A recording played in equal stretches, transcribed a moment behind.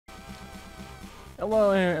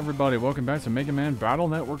Hello everybody, welcome back to Megaman Battle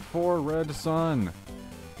Network 4 Red Sun.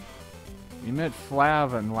 We met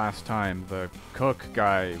Flave last time, the cook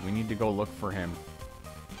guy. We need to go look for him.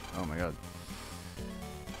 Oh my god.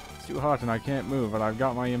 It's too hot and I can't move, but I've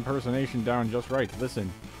got my impersonation down just right.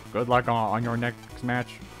 Listen, good luck on your next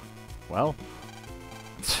match. Well?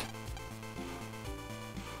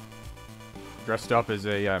 Dressed up as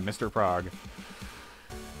a Mr. Prague.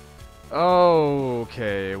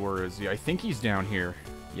 Okay, where is he? I think he's down here.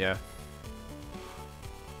 Yeah.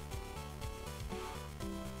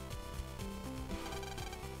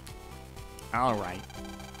 Alright.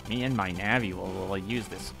 Me and my Navi will use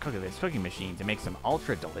this cooking machine to make some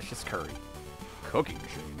ultra-delicious curry. Cooking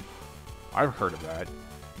machine? I've heard of that.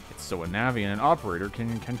 It's so a Navi and an operator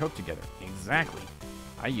can cook together. Exactly.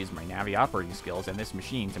 I use my Navi operating skills and this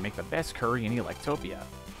machine to make the best curry in Electopia.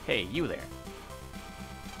 Hey, you there.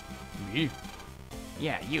 Me?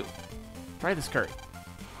 Yeah, you. Try this curry.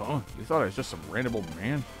 Huh? You thought I was just some random old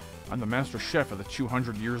man? I'm the master chef of the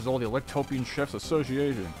 200 years old Electopian Chefs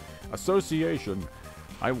Association.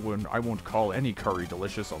 I won't call any curry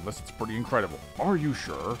delicious unless it's pretty incredible. Are you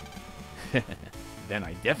sure? Then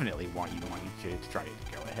I definitely want you to try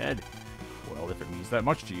it. Go ahead. Well, if it means that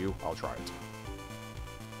much to you, I'll try it.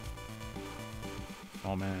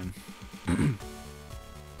 Oh man.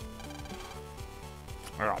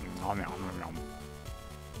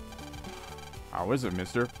 How is it,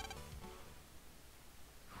 mister?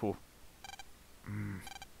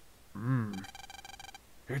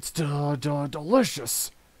 It's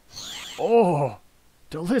delicious. Oh,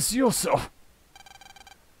 delicioso.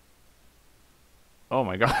 Oh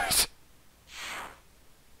my gosh.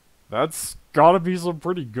 That's gotta be some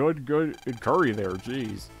pretty good curry there,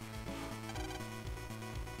 jeez.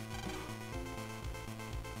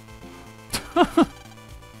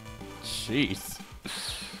 Jeez.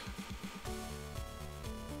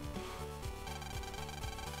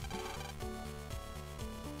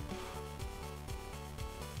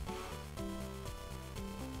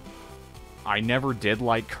 I never did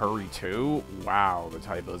like curry too. Wow, the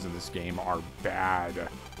typos in this game are bad.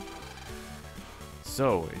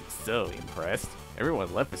 So impressed.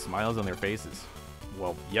 Everyone left with smiles on their faces.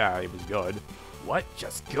 Well, yeah, it was good. What?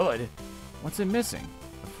 Just good? What's it missing?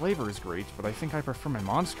 The flavor is great, but I think I prefer my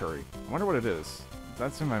mom's curry. I wonder what it is.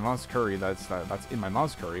 That's in my mom's curry. That's in my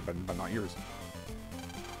mom's curry, but not yours.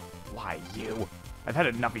 Why, you? I've had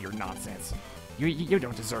enough of your nonsense. You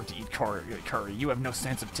don't deserve to eat curry. You have no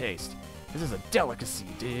sense of taste. This is a delicacy.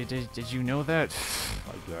 Did you know that?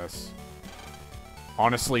 I guess.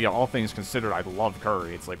 Honestly, all things considered, I love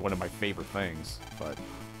curry. It's like one of my favorite things. But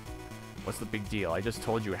what's the big deal? I just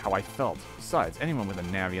told you how I felt. Besides, anyone with a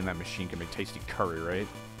Navi in that machine can make tasty curry, right?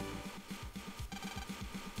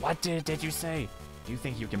 What did you say? Do you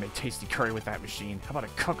think you can make tasty curry with that machine? How about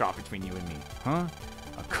a cook-off between you and me? Huh?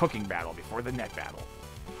 A cooking battle before the net battle.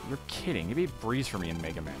 You're kidding. It'd be a breeze for me in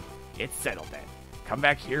Megaman. It's settled then. Come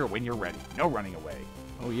back here when you're ready. No running away.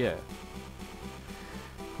 Oh, yeah.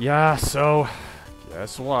 Yeah, so...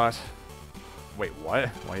 guess what? Wait, what?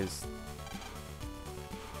 Why is...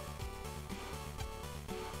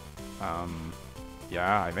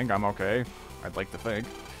 yeah, I think I'm okay. I'd like to think.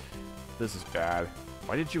 This is bad.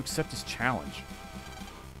 Why did you accept this challenge?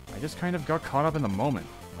 I just kind of got caught up in the moment.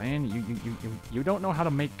 Man, you don't know how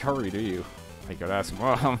to make curry, do you? I could ask,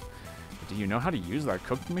 well, do you know how to use that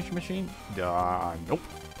cooking machine? Nope.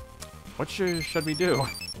 What should we do?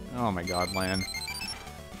 Oh my god, Lan.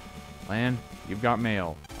 Lan, you've got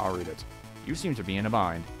mail. I'll read it. You seem to be in a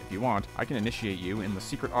bind. If you want, I can initiate you in the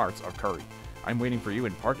secret arts of curry. I'm waiting for you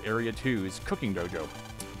in Park Area 2's cooking dojo.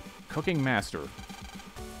 Cooking master.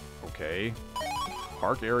 Okay.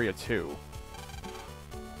 Park Area 2.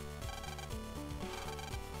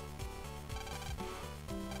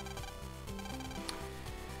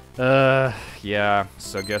 Yeah,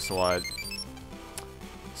 so guess what?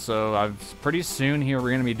 So, pretty soon here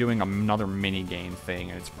we're gonna be doing another mini-game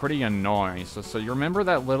thing, and it's pretty annoying. So you remember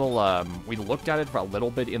that little, we looked at it for a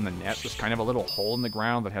little bit in the net, there's kind of a little hole in the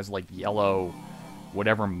ground that has, like, yellow,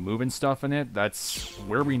 whatever moving stuff in it? That's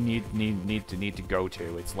where we need to go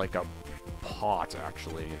to. It's like a pot,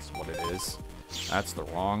 actually, is what it is. That's the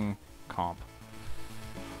wrong comp.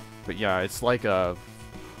 But yeah, it's like a...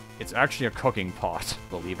 it's actually a cooking pot,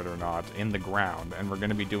 believe it or not, in the ground, and we're going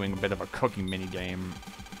to be doing a bit of a cooking minigame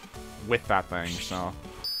with that thing, so...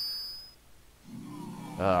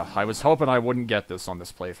 I was hoping I wouldn't get this on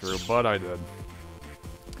this playthrough, but I did.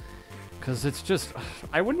 Because it's just...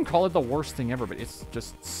 I wouldn't call it the worst thing ever, but it's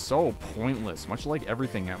just so pointless, much like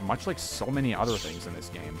everything, much like so many other things in this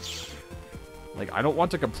game. Like, I don't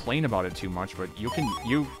want to complain about it too much, but you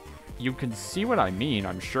you can see what I mean,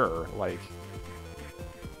 I'm sure. Like,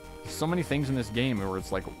 so many things in this game where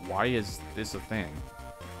it's like, why is this a thing?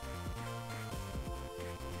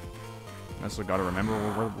 I also gotta remember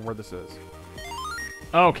where this is.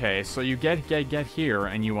 Okay, so you get here,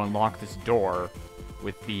 and you unlock this door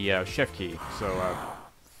with the chef key. So,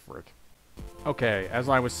 frick. Okay, as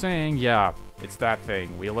I was saying, yeah, it's that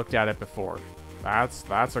thing. We looked at it before.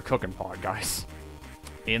 That's a cooking pot, guys.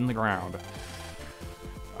 In the ground.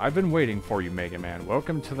 I've been waiting for you, Megaman.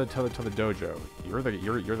 Welcome to the dojo. You're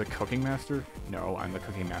the cooking master? No, I'm the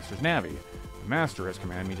cooking master's navvy. The master has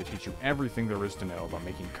commanded me to teach you everything there is to know about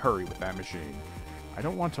making curry with that machine. I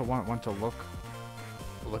don't want to look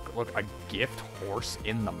a gift horse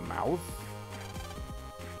in the mouth.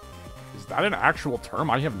 Is that an actual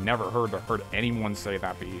term? I have never heard anyone say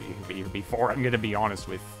that before. I'm gonna be honest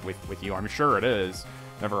with you. I'm sure it is.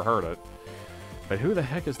 Never heard it. But who the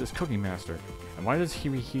heck is this cooking master? And why does he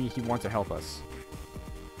want to help us?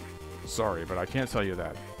 Sorry, but I can't tell you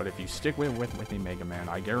that. But if you stick with me, Mega Man,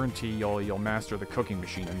 I guarantee you'll master the cooking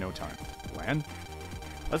machine in no time. Lan?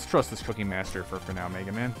 Let's trust this cooking master for now,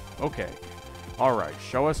 Mega Man. Okay. Alright,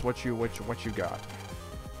 show us what you got.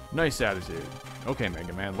 Nice attitude. Okay,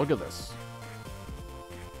 Mega Man, look at this.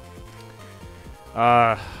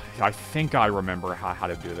 I think I remember how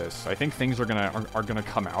to do this. I think things are gonna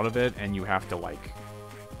come out of it, and you have to like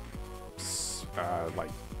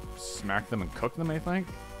smack them and cook them. I think.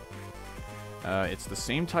 It's the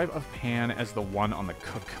same type of pan as the one on the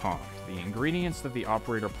cook comp. The ingredients that the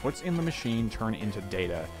operator puts in the machine turn into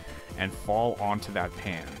data and fall onto that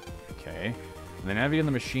pan. Okay. The Navi in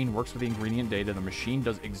the machine works with the ingredient data. The machine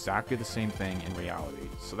does exactly the same thing in reality.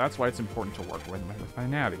 So that's why it's important to work with my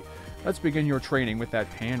Navi. Let's begin your training with that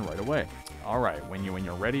pan right away. Alright, when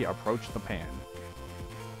you're ready, approach the pan.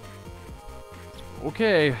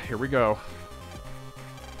 Okay, here we go.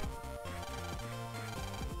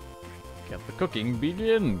 Get the cooking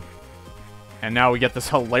begin. And now we get this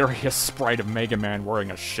hilarious sprite of Mega Man wearing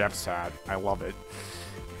a chef's hat. I love it.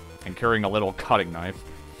 And carrying a little cutting knife.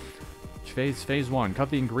 Phase 1. Cut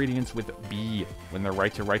the ingredients with B when they're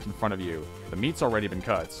right in front of you. The meat's already been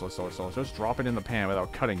cut, so just drop it in the pan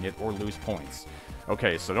without cutting it or lose points.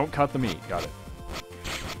 Okay, so don't cut the meat. Got it.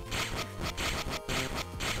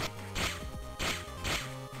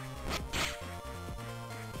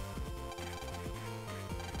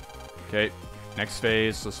 Okay, next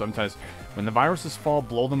phase. So sometimes when the viruses fall,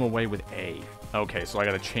 blow them away with A. Okay, so I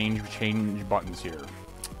gotta change buttons here.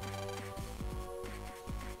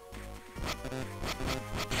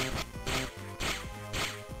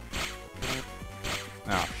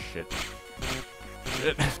 Oh, shit.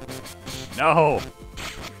 Shit. No!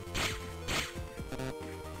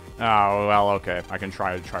 Oh, well, okay. I can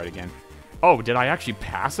try it again. Oh, did I actually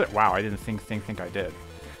pass it? Wow, I didn't think I did.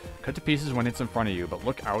 Cut to pieces when it's in front of you, but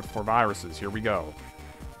look out for viruses. Here we go.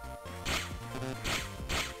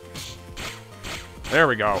 There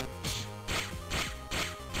we go.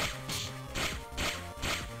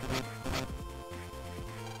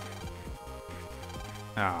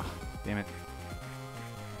 Ah, damn it.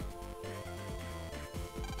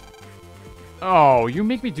 Oh, you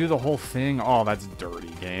make me do the whole thing? Oh, that's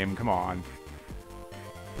dirty, game. Come on.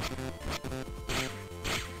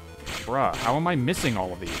 Bruh, how am I missing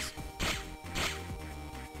all of these?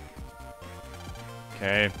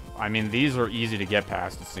 Okay, I mean, these are easy to get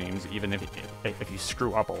past, it seems, even if you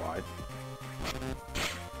screw up a lot.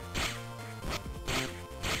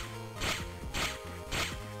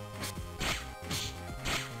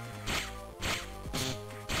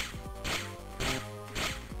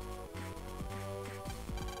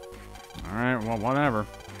 Alright, well, whatever.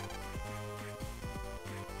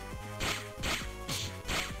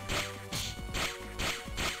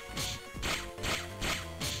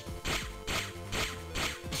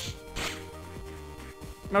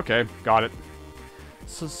 Okay, got it.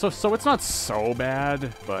 So it's not so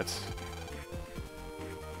bad, but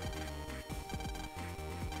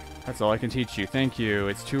that's all I can teach you. Thank you.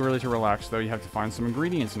 It's too early to relax, though. You have to find some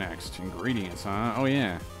ingredients next. Ingredients, huh? Oh,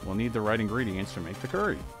 yeah. We'll need the right ingredients to make the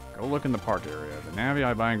curry. Go look in the park area. The Navi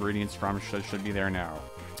I buy ingredients from should be there now.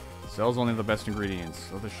 Sells only the best ingredients.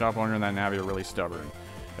 So the shop owner and that Navi are really stubborn.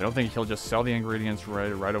 I don't think he'll just sell the ingredients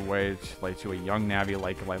right away to a young Navi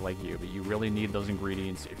like you, but you really need those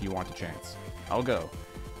ingredients if you want a chance. I'll go.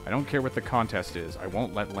 I don't care what the contest is. I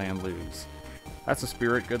won't let Land lose. That's the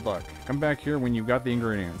spirit. Good luck. Come back here when you've got the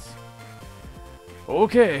ingredients.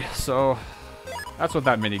 Okay, so that's what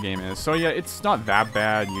that minigame is. So yeah, it's not that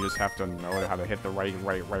bad. You just have to know how to hit the right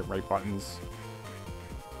buttons.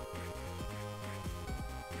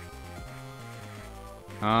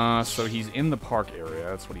 So he's in the park area.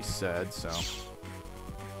 That's what he said, so...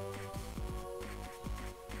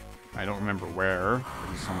 I don't remember where,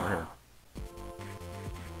 but he's somewhere here.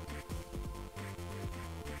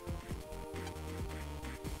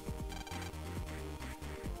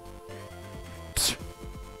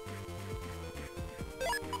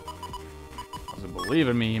 Doesn't believe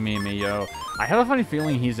in me, yo. I have a funny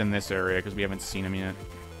feeling he's in this area because we haven't seen him yet.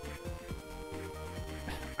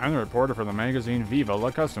 I'm the reporter for the magazine Viva La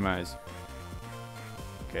Customize.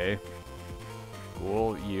 Okay.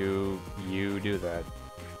 Cool, you do that.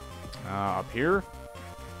 Up here?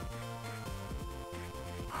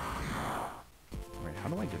 Wait, how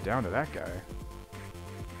do I get down to that guy?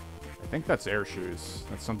 I think that's air shoes.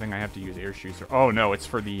 That's something I have to use air shoes for. Oh no, it's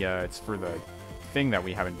for the thing that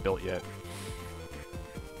we haven't built yet.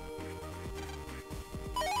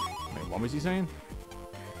 Wait, what was he saying?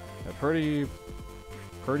 A pretty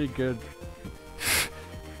good...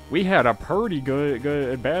 We had a pretty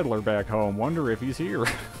good battler back home. Wonder if he's here.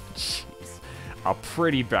 Jeez. A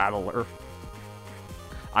pretty battler.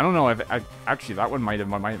 I don't know if... actually, that one might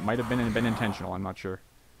have been intentional. I'm not sure.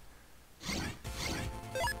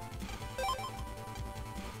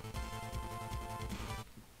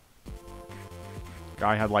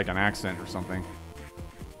 Guy had like an accent or something.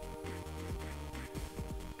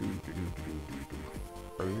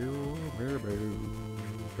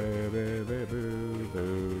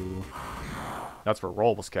 That's where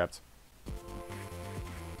Roll was kept.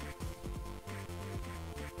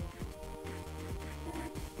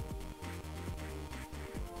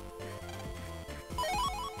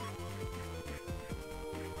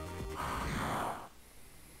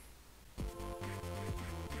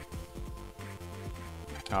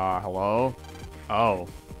 Hello? Oh.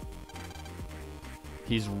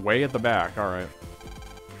 He's way at the back, alright.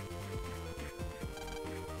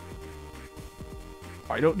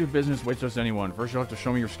 I don't do business with just anyone. First you'll have to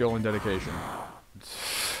show me your skill and dedication.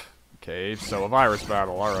 Okay, so a virus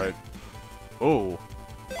battle, alright. Oh.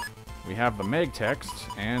 We have the Meg text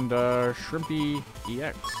and Shrimpy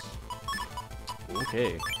EX.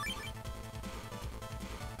 Okay.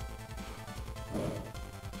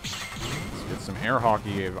 Let's get some air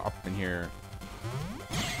hockey up in here.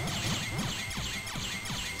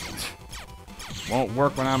 Won't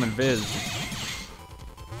work when I'm in Viz.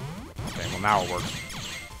 Okay, well now it works.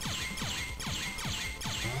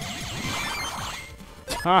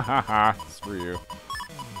 Ha ha ha. Screw you.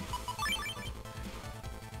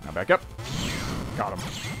 Now back up. Got him.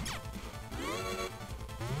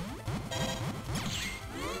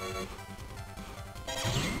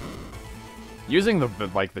 Using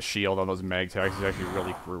the shield on those mag tags is actually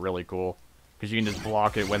really cool. Because you can just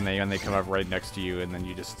block it when they come up right next to you, and then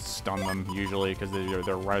you just stun them usually because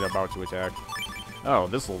they're right about to attack. Oh,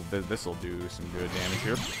 this'll do some good damage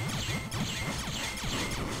here.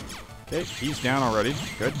 Okay, he's down already.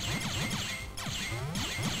 Good.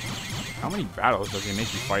 How many battles does he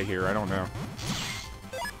make you fight here? I don't know.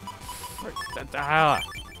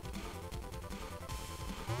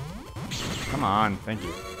 Come on, thank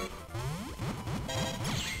you.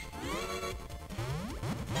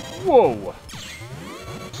 Whoa!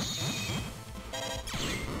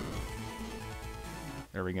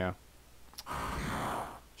 There we go.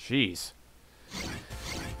 Jeez.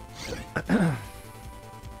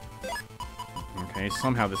 Okay,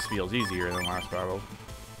 somehow this feels easier than last battle.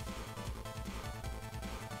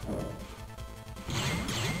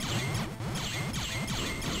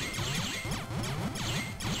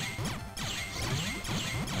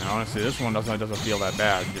 And honestly, this one doesn't feel that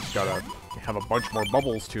bad. You just gotta have a bunch more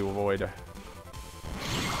bubbles to avoid.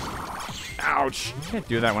 Ouch! You can't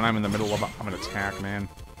do that when I'm in the middle of an attack, man.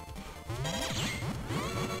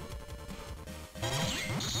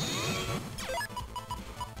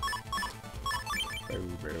 Boo,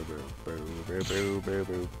 boo, boo, boo, boo, boo,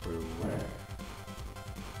 boo, boo.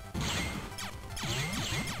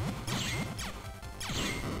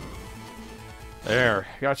 There,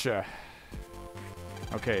 gotcha.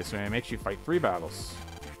 Okay, so it makes you fight 3 battles.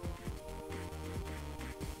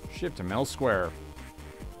 Ship to Mel Square.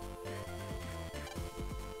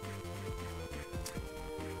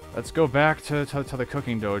 Let's go back to the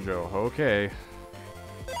cooking dojo. Okay.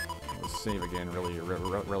 Let's save again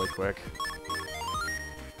really quick.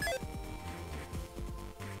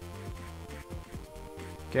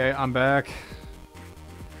 Okay, I'm back.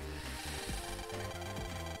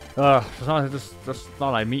 Just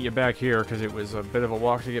thought I'd meet you back here because it was a bit of a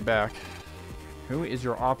walk to get back. Who is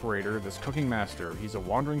your operator, this cooking master? He's a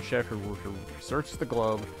wandering chef who searches the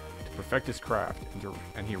globe to perfect his craft,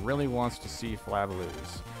 and he really wants to see Flave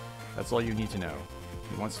lose. That's all you need to know.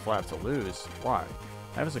 He wants Flave to lose. Why?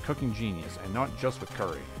 Flave is a cooking genius, and not just with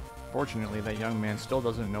curry. Fortunately, that young man still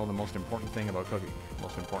doesn't know the most important thing about cooking. The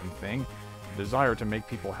most important thing? The desire to make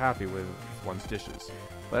people happy with one's dishes.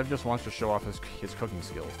 Flave just wants to show off his cooking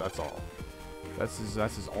skills, that's all. That's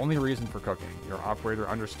his only reason for cooking. Your operator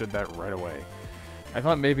understood that right away. I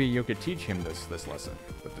thought maybe you could teach him this lesson.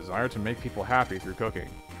 The desire to make people happy through cooking.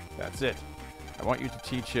 That's it. I want you to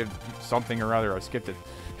teach him something or other. I skipped it.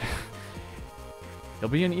 He'll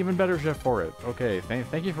be an even better chef for it. Okay,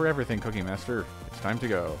 thank you for everything, Cookie Master. It's time to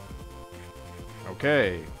go.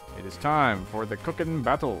 Okay, it is time for the cooking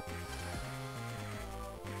battle.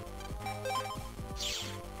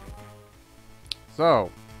 So,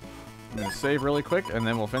 I'm going to save really quick, and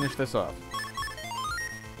then we'll finish this up.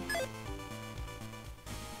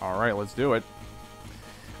 Alright, let's do it.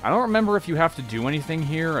 I don't remember if you have to do anything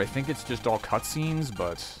here. I think it's just all cutscenes,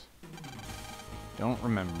 but... don't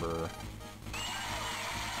remember.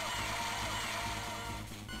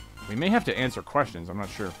 We may have to answer questions, I'm not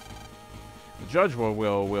sure. The judge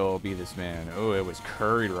will be this man. Oh, it was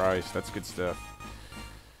curried rice. That's good stuff.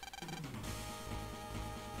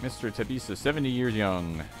 Mr. Tabisa, 70 years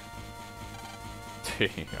young.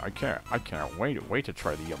 I can't wait to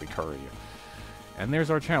try the yummy curry. And there's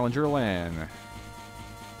our challenger, Lan.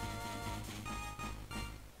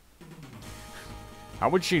 How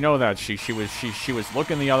would she know that? She was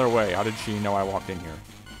looking the other way. How did she know I walked in here?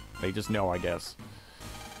 They just know, I guess.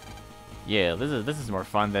 Yeah, this is more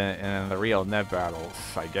fun than the real net battle,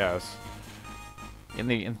 I guess.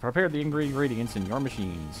 Prepare the ingredients in your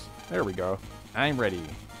machines. There we go. I'm ready.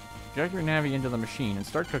 Jack your Navi into the machine and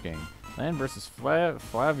start cooking. Lan versus Flave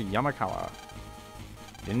Yamakawa.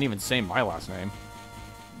 Didn't even say my last name.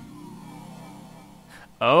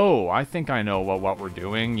 Oh, I think I know what we're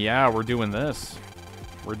doing. Yeah, we're doing this.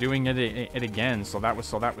 We're doing it again. So that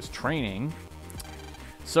was training.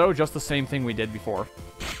 So just the same thing we did before.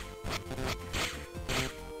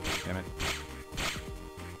 Damn it.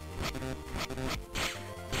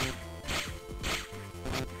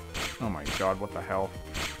 Oh my god, what the hell?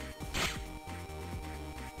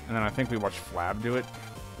 And then I think we watched Flab do it.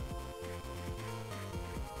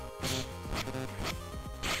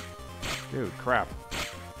 Dude, crap.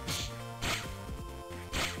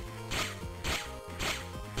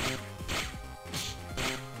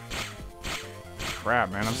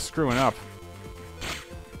 Crap, man, I'm screwing up.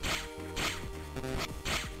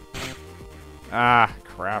 Ah,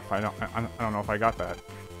 crap. I don't know if I got that.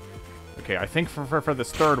 Okay, I think for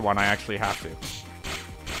this third one, I actually have to.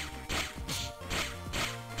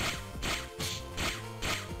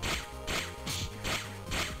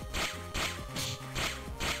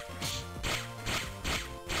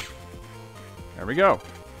 There we go.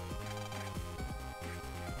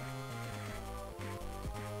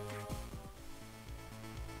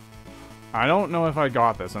 I don't know if I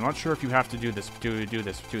got this. I'm not sure if you have to do this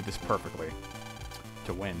perfectly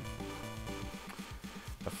to win.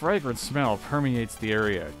 The fragrant smell permeates the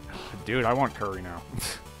area. Dude, I want curry now.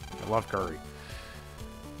 I love curry.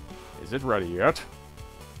 Is it ready yet?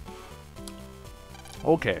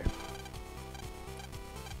 Okay.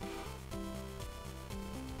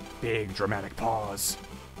 Big dramatic pause.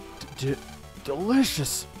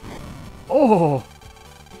 Delicious. Oh.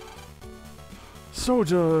 So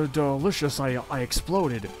delicious, I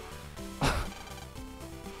exploded.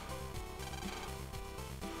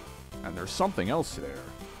 And there's something else there.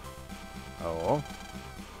 Oh?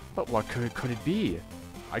 But what could it be?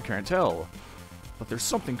 I can't tell. But there's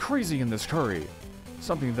something crazy in this curry.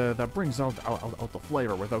 Something that brings out the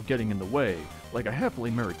flavor without getting in the way, like a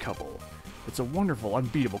happily married couple. It's a wonderful,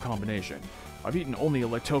 unbeatable combination. I've eaten only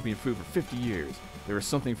Electopian food for 50 years. There is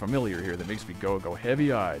something familiar here that makes me go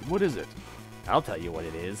heavy-eyed. What is it? I'll tell you what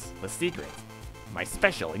it is. The secret. My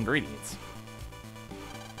special ingredients.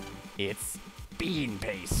 It's bean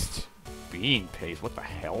paste. Bean paste? What the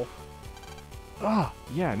hell? Ah,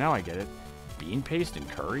 yeah, now I get it. Bean paste and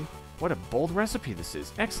curry? What a bold recipe this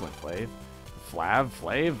is. Excellent, Flave.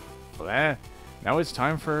 Flave. Now it's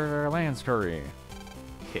time for Lan's curry.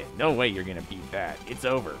 No way you're gonna beat that. It's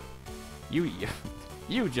over.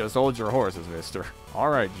 You just hold your horses, mister.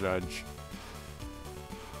 Alright, Judge.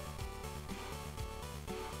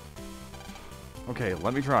 Okay,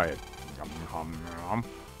 let me try it.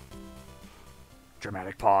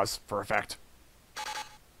 Dramatic pause for effect.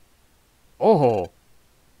 Oh!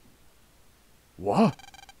 What?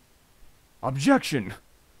 Objection!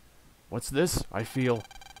 What's this?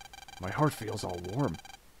 My heart feels all warm,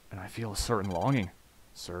 and I feel a certain longing.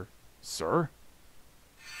 Sir? Sir?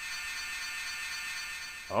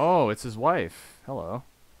 Oh, it's his wife. Hello.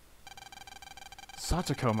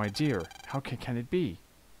 Satoko, my dear, how can it be?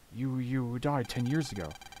 You died 10 years ago.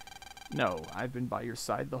 No, I've been by your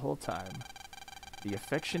side the whole time. The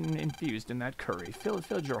affection infused in that curry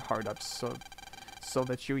filled your heart up so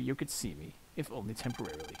that you could see me, if only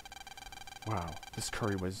temporarily. Wow, this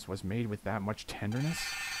curry was made with that much tenderness?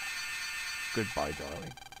 Goodbye,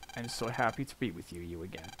 darling. I'm so happy to be with you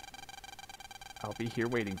again. I'll be here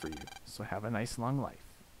waiting for you, so have a nice long life.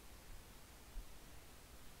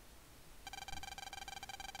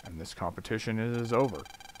 And this competition is over.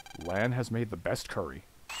 Lan has made the best curry.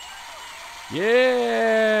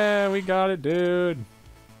 Yeah, we got it, dude.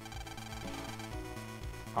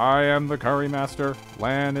 I am the curry master.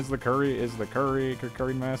 Lan is the curry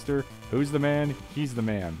master. Who's the man? He's the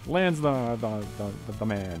man. Lan's the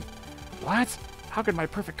man. What? How could my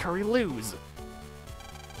perfect curry lose?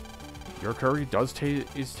 Your curry does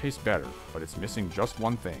taste better, but it's missing just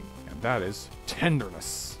one thing, and that is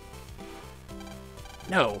tenderness.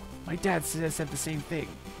 No, my dad said the same thing.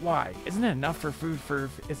 Why? Isn't it enough for food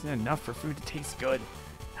to taste good?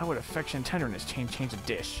 How would affection and tenderness change a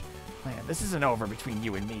dish? Man, this isn't over between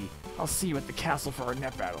you and me. I'll see you at the castle for our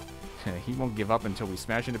net battle. He won't give up until we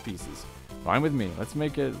smash into pieces. Fine with me. Let's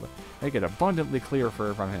make it abundantly clear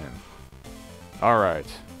from him. All right.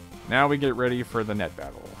 Now we get ready for the net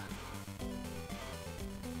battle.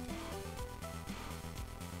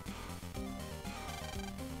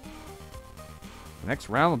 The next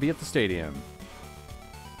round will be at the stadium.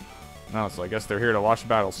 Oh, so I guess they're here to watch the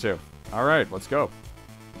battles too. Alright, let's go.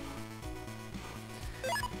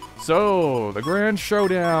 So, the grand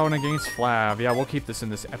showdown against Flave. Yeah, we'll keep this in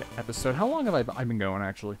this episode. How long have I been going,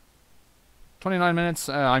 actually? 29 minutes?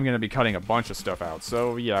 I'm going to be cutting a bunch of stuff out.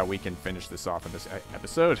 So, yeah, we can finish this off in this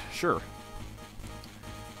episode. Sure.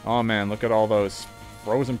 Oh, man, look at all those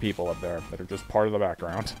frozen people up there that are just part of the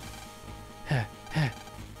background.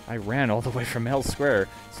 I ran all the way from L Square,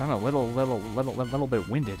 so I'm a little bit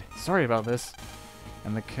winded. Sorry about this.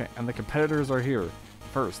 And the competitors are here.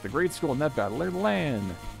 First, the grade school net battler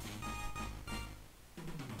Lan.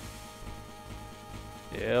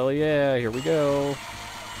 Hell yeah, here we go.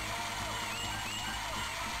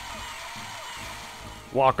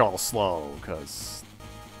 Walk all slow, cause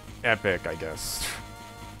epic, I guess.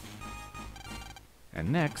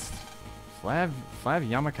 And next, Flave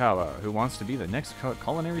Yamakawa, who wants to be the next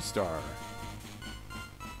culinary star.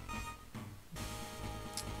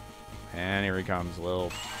 And here he comes,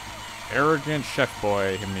 little arrogant chef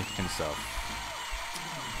boy himself.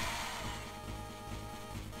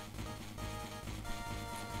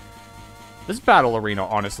 This battle arena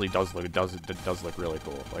honestly does look really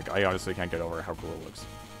cool. Like, I honestly can't get over how cool it looks.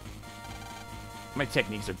 My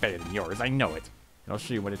techniques are better than yours, I know it. I'll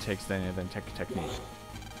show you what it takes then technique.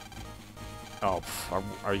 Oh,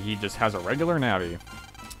 he just has a regular Navi.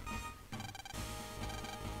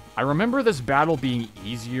 I remember this battle being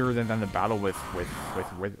easier than the battle with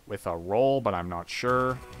a roll, but I'm not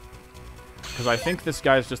sure. Because I think this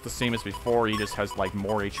guy's just the same as before. He just has like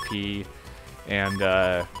more HP and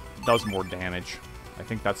does more damage. I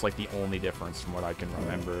think that's like the only difference from what I can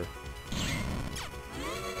remember.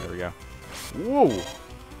 There we go. Whoa!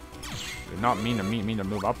 Did not mean to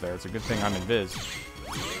move up there. It's a good thing I'm invis.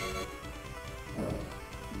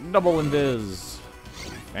 Double invis.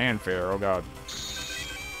 Fanfare. Oh god.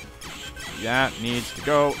 That needs to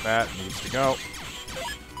go. That needs to go.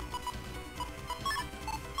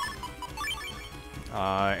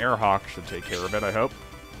 Airhawk should take care of it, I hope.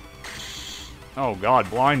 Oh god,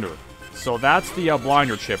 Blinder. So that's the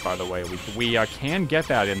Blinder chip, by the way. We can get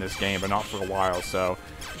that in this game, but not for a while. So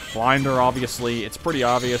Blinder, obviously, it's pretty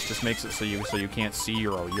obvious. Just makes it so you can't see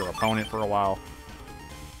your opponent for a while.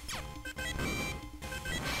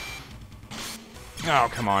 Oh,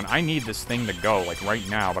 come on. I need this thing to go, like, right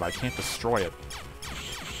now, but I can't destroy it.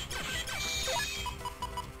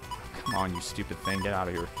 Come on, you stupid thing. Get out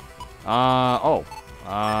of here.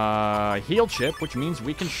 Heal chip, which means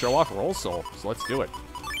we can show off Roll Soul. So let's do it.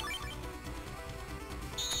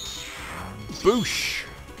 Boosh!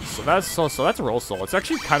 So that's Roll Soul. It's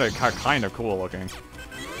actually kind of cool looking.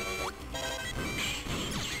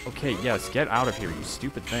 Okay, yes, get out of here, you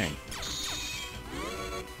stupid thing.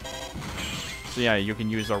 So yeah, you can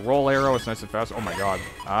use a roll arrow. It's nice and fast. Oh my god.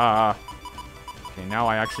 Okay, now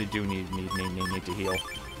I actually do need to heal.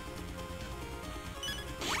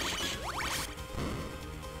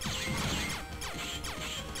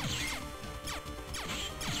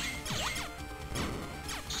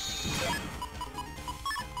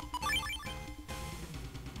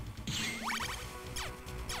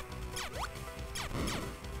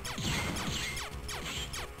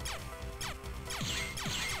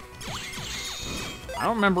 I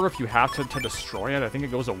don't remember if you have to destroy it. I think it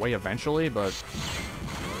goes away eventually, but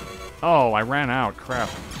Oh, I ran out. Crap.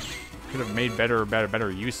 Could have made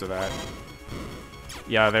better use of that.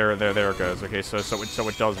 Yeah, there it goes. Okay, so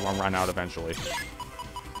it does run out eventually.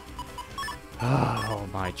 Oh,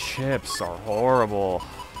 my chips are horrible.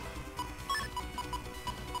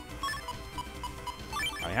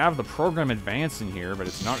 I have the program advance in here, but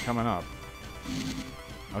it's not coming up.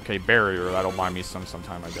 Okay, barrier. That'll buy me some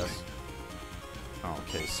time, I guess.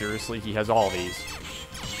 Okay, seriously? He has all these.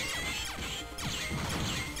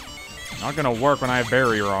 Not gonna work when I have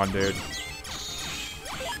barrier on, dude.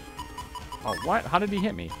 Oh, what? How did he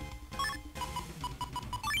hit me?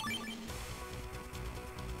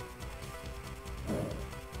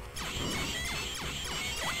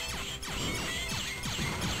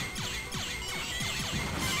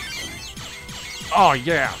 Oh,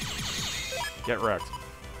 yeah! Get wrecked.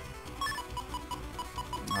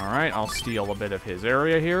 Alright, I'll steal a bit of his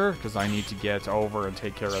area here, because I need to get over and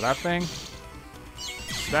take care of that thing.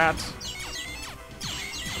 That.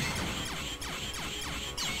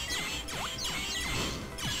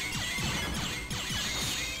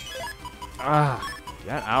 Ah,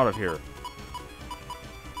 get out of here.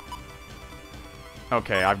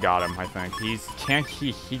 Okay, I've got him, I think. He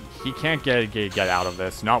can't get out of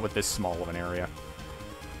this, not with this small of an area.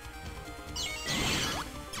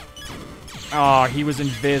 Oh, he was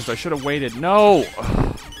invised. I should have waited. No!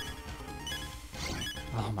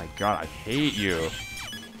 Oh my god, I hate you.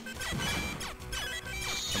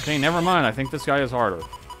 Okay, never mind. I think this guy is harder.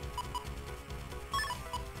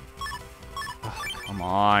 Oh, come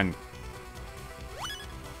on.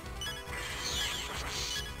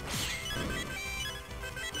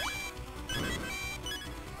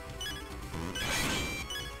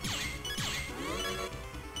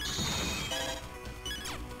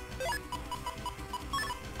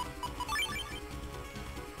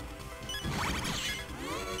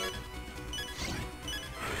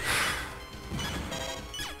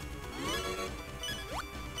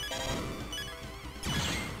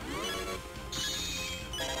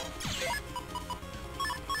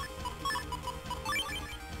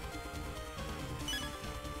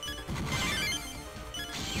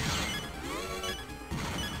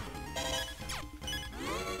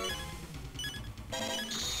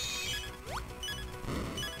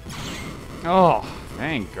 Oh,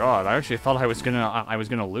 thank God. I actually thought I was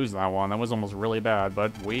gonna lose that one. That was almost really bad,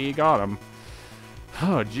 but we got him.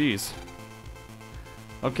 Oh, jeez.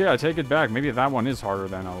 Okay, I take it back. Maybe that one is harder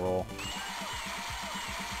than a roll.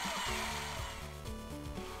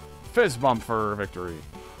 Fist bump for victory.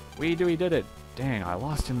 We did it. Dang, I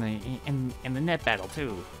lost in the net battle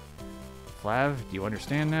too. Flav, do you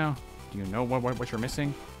understand now? Do you know what you're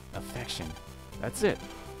missing? Affection. That's it.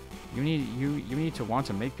 You need to want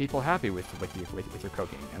to make people happy with your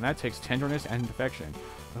cooking, and that takes tenderness and affection.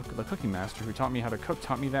 The cooking master who taught me how to cook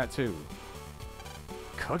taught me that too.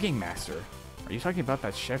 Cooking master? Are you talking about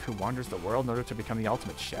that chef who wanders the world in order to become the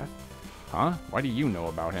ultimate chef? Huh? Why do you know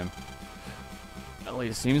about him? Well,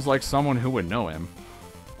 he seems like someone who would know him.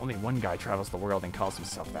 Only one guy travels the world and calls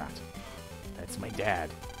himself that. That's my dad.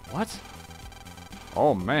 What?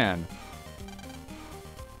 Oh man.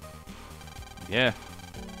 Yeah.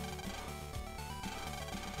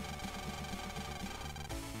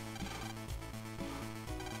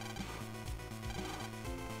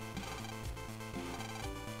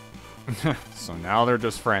 So now they're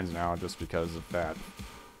just friends now, just because of that.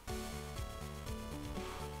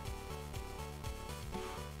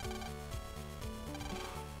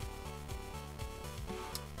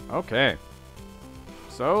 Okay.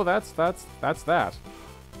 So that's that.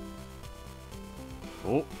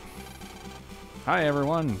 Oh. Hi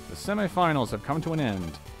everyone. The semifinals have come to an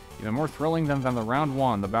end. Even more thrilling than the round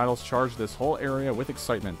one, the battles charged this whole area with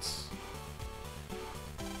excitement.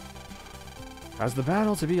 As the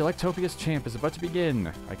battle to be Electopia's champ is about to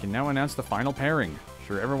begin, I can now announce the final pairing.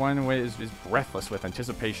 Sure, everyone is breathless with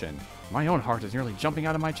anticipation. My own heart is nearly jumping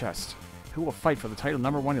out of my chest. Who will fight for the title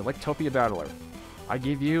 #1 Electopia Battler? I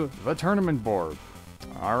give you the tournament board.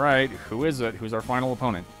 Alright, who is it? Who's our final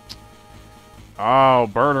opponent? Oh,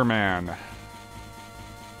 Burnerman.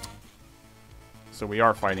 So we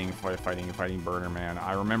are fighting Burnerman.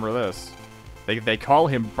 I remember this. They call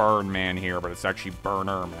him Burnman here, but it's actually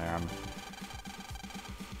Burnerman.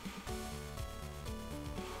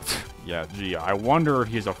 Yeah, gee, I wonder if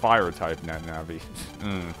he's a fire type, Navi.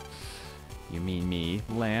 You mean me,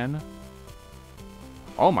 Lan?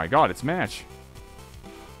 Oh my god, it's Match.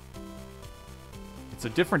 It's a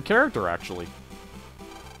different character, actually.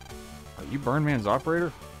 Are you Burnman's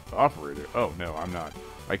operator? Operator? Oh, no, I'm not.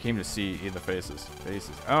 I came to see the faces.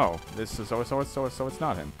 Faces. Oh, this is so it's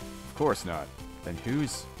not him. Of course not. Then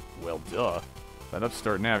who's... Well, duh. That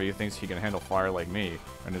upstart Navi thinks he can handle fire like me,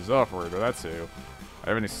 and is upward, or that's who. I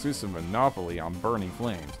have an exclusive monopoly on burning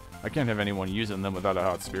flames. I can't have anyone using them without a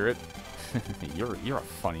hot spirit. You're a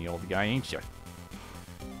funny old guy, ain't you?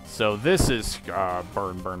 So this is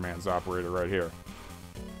Burn Man's operator right here.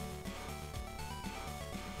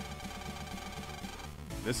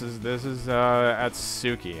 This is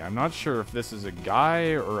Atsuki. I'm not sure if this is a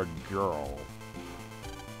guy or a girl.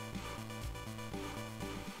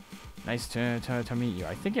 Nice to meet you.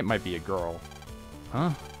 I think it might be a girl.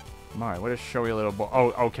 Huh? My, what a showy little boy.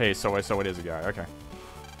 Oh, okay, so it is a guy. Okay.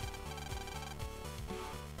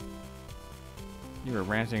 You were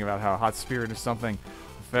ranting about how hot spirit or something.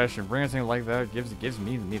 Fashion ranting like that gives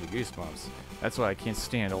me the goosebumps. That's why I can't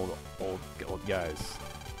stand old guys.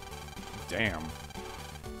 Damn.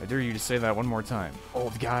 I dare you to say that one more time.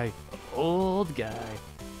 Old guy. Old guy.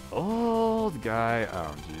 Old guy.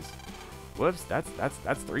 Oh, jeez. Whoops,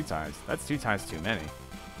 that's 3 times. That's 2 times too many.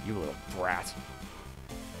 You little brat.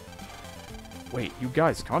 Wait, you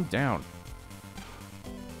guys, calm down.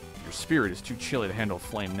 Your spirit is too chilly to handle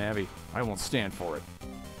flame, Navi. I won't stand for it.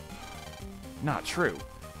 Not true.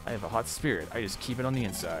 I have a hot spirit. I just keep it on the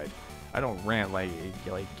inside. I don't rant like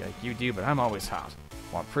you do, but I'm always hot.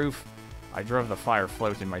 Want proof? I drove the fire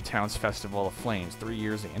float in my town's Festival of Flames 3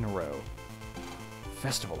 years in a row.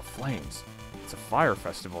 Festival of Flames? It's a fire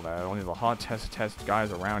festival that only the hot test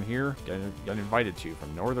guys around here get invited to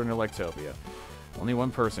from northern Electopia. Only one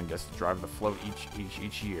person gets to drive the float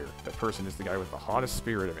each year. That person is the guy with the hottest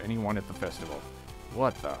spirit of anyone at the festival.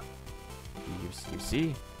 What the? You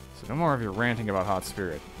see? So no more of your ranting about hot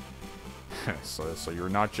spirit. so you're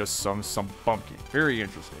not just some bumpkin. Very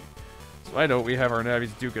interesting. So I know we have our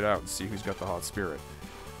Navis duke it out and see who's got the hot spirit.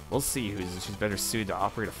 We'll see who's better suited to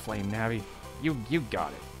operate a flame Navi. You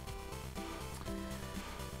got it.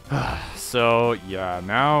 So, yeah,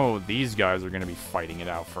 now these guys are going to be fighting it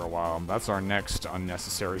out for a while. That's our next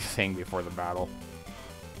unnecessary thing before the battle.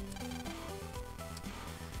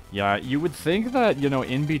 Yeah, you would think that, you know,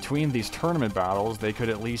 in between these tournament battles, they could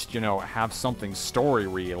at least, you know, have something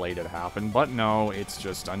story-related happen, but no, it's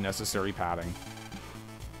just unnecessary padding.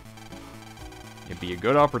 It'd be a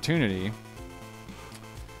good opportunity.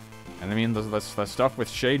 And I mean, the stuff with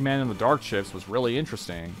Shade Man and the Dark Chips was really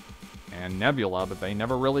interesting. And Nebula, but they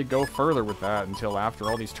never really go further with that until after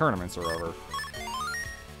all these tournaments are over.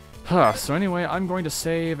 So anyway, I'm going to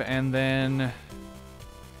save, and then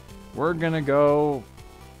we're gonna go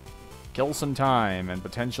kill some time and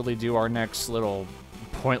potentially do our next little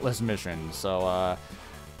pointless mission. So,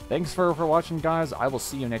 thanks for watching, guys. I will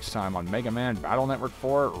see you next time on Mega Man Battle Network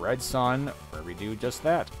 4 Red Sun, where we do just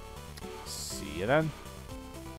that. See you then.